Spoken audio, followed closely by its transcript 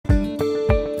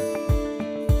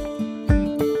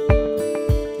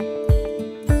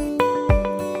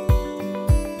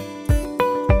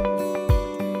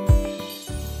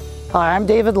I'm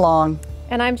David Long.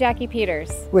 And I'm Jackie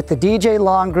Peters. With the DJ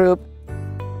Long Group.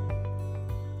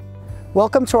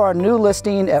 Welcome to our new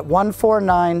listing at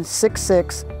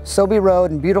 14966 Sobey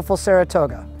Road in beautiful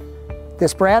Saratoga.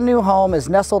 This brand new home is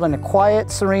nestled in a quiet,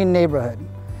 serene neighborhood.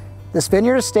 This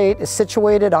vineyard estate is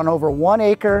situated on over 1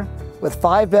 acre with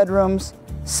 5 bedrooms,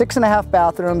 6.5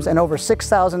 bathrooms, and over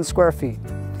 6,000 square feet.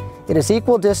 It is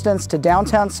equal distance to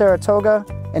downtown Saratoga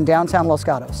and downtown Los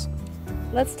Gatos.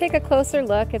 Let's take a closer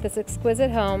look at this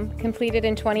exquisite home completed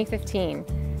in 2015,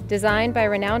 designed by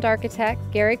renowned architect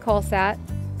Gary Colsat,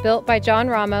 built by John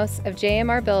Ramos of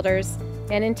JMR Builders,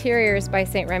 and interiors by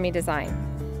St. Remy Design.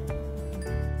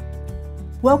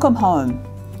 Welcome home.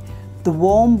 The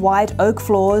warm white oak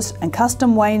floors and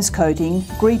custom wainscoting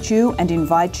greet you and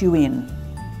invite you in.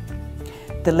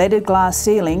 The leaded glass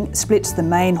ceiling splits the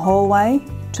main hallway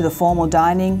to the formal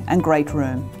dining and great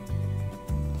room.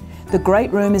 The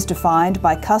great room is defined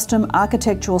by custom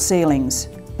architectural ceilings,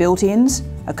 built-ins,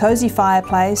 a cosy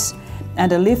fireplace,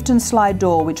 and a lift and slide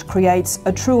door which creates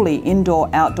a truly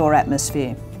indoor-outdoor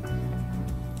atmosphere.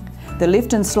 The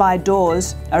lift and slide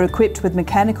doors are equipped with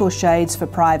mechanical shades for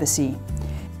privacy.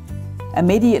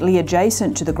 Immediately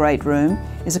adjacent to the great room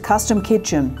is a custom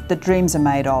kitchen that dreams are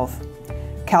made of.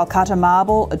 Calcutta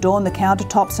marble adorn the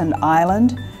countertops and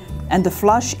island, and the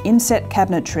flush inset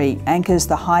cabinetry anchors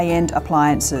the high-end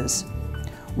appliances.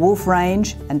 Wolf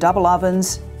range and double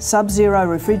ovens, sub-zero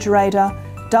refrigerator,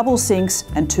 double sinks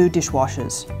and 2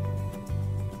 dishwashers.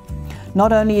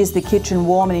 Not only is the kitchen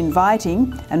warm and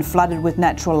inviting and flooded with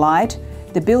natural light,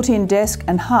 the built-in desk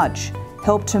and hutch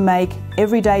help to make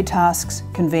everyday tasks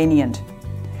convenient.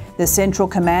 The central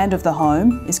command of the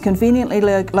home is conveniently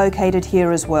located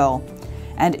here as well,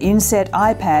 and inset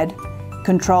iPad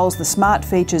controls the smart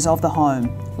features of the home: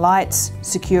 lights,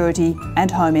 security and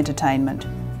home entertainment.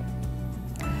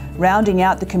 Rounding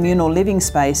out the communal living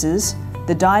spaces,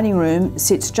 the dining room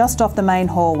sits just off the main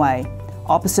hallway,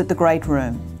 opposite the great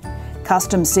room.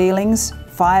 Custom ceilings,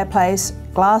 fireplace,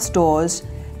 glass doors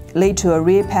lead to a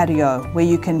rear patio where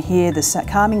you can hear the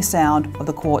calming sound of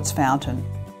the quartz fountain.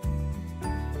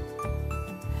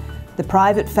 The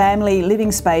private family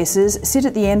living spaces sit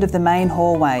at the end of the main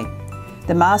hallway.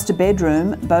 The master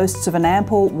bedroom boasts of an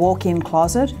ample walk-in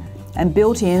closet and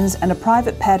built-ins and a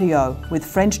private patio with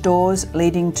French doors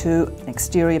leading to an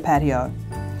exterior patio.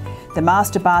 The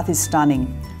master bath is stunning: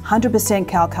 100%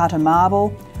 Calcutta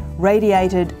marble,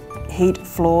 radiated heat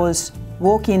floors,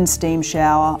 walk-in steam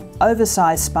shower,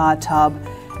 oversized spa tub,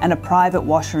 and a private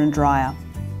washer and dryer.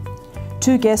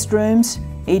 2 guest rooms,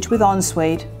 each with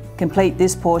ensuite, complete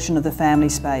this portion of the family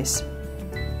space.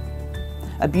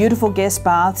 A beautiful guest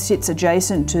bath sits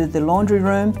adjacent to the laundry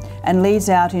room and leads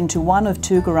out into one of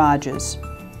 2 garages.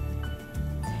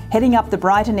 Heading up the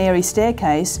bright and airy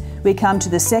staircase, we come to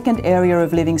the second area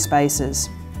of living spaces.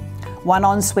 1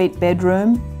 ensuite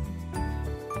bedroom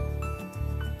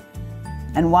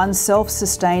and 1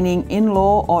 self-sustaining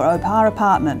in-law or au pair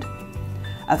apartment.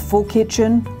 A full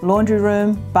kitchen, laundry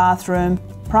room, bathroom,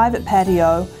 private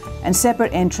patio and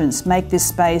separate entrance make this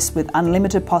space with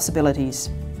unlimited possibilities.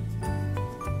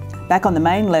 Back on the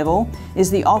main level is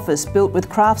the office built with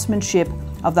craftsmanship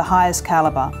of the highest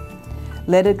calibre.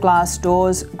 Leaded glass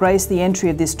doors grace the entry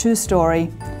of this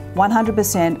 2-storey,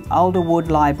 100% alder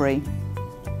wood library.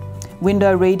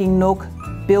 Window reading nook,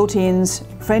 built-ins,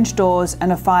 French doors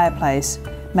and a fireplace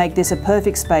make this a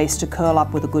perfect space to curl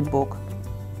up with a good book.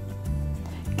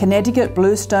 Connecticut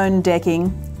bluestone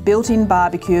decking, built-in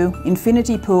barbecue,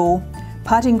 infinity pool,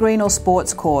 putting green or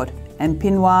sports court and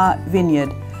Pinot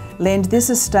vineyard lend this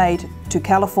estate to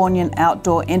Californian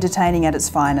outdoor entertaining at its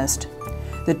finest.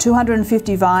 The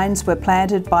 250 vines were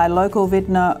planted by local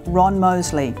vintner Ron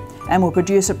Mosley and will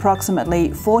produce approximately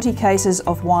 40 cases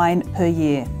of wine per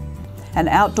year. An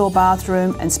outdoor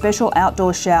bathroom and special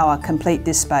outdoor shower complete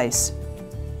this space.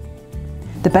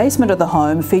 The basement of the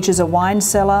home features a wine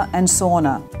cellar and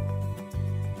sauna.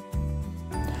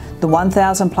 The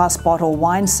 1,000 plus bottle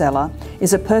wine cellar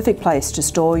is a perfect place to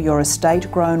store your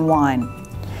estate-grown wine.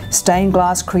 Stained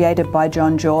glass created by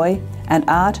John Joy and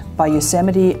art by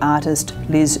Yosemite artist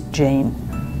Liz Jean.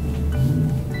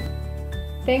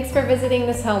 Thanks for visiting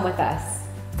this home with us.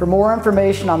 For more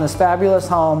information on this fabulous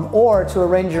home or to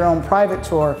arrange your own private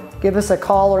tour, give us a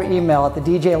call or email at the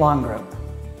DJ Long Group.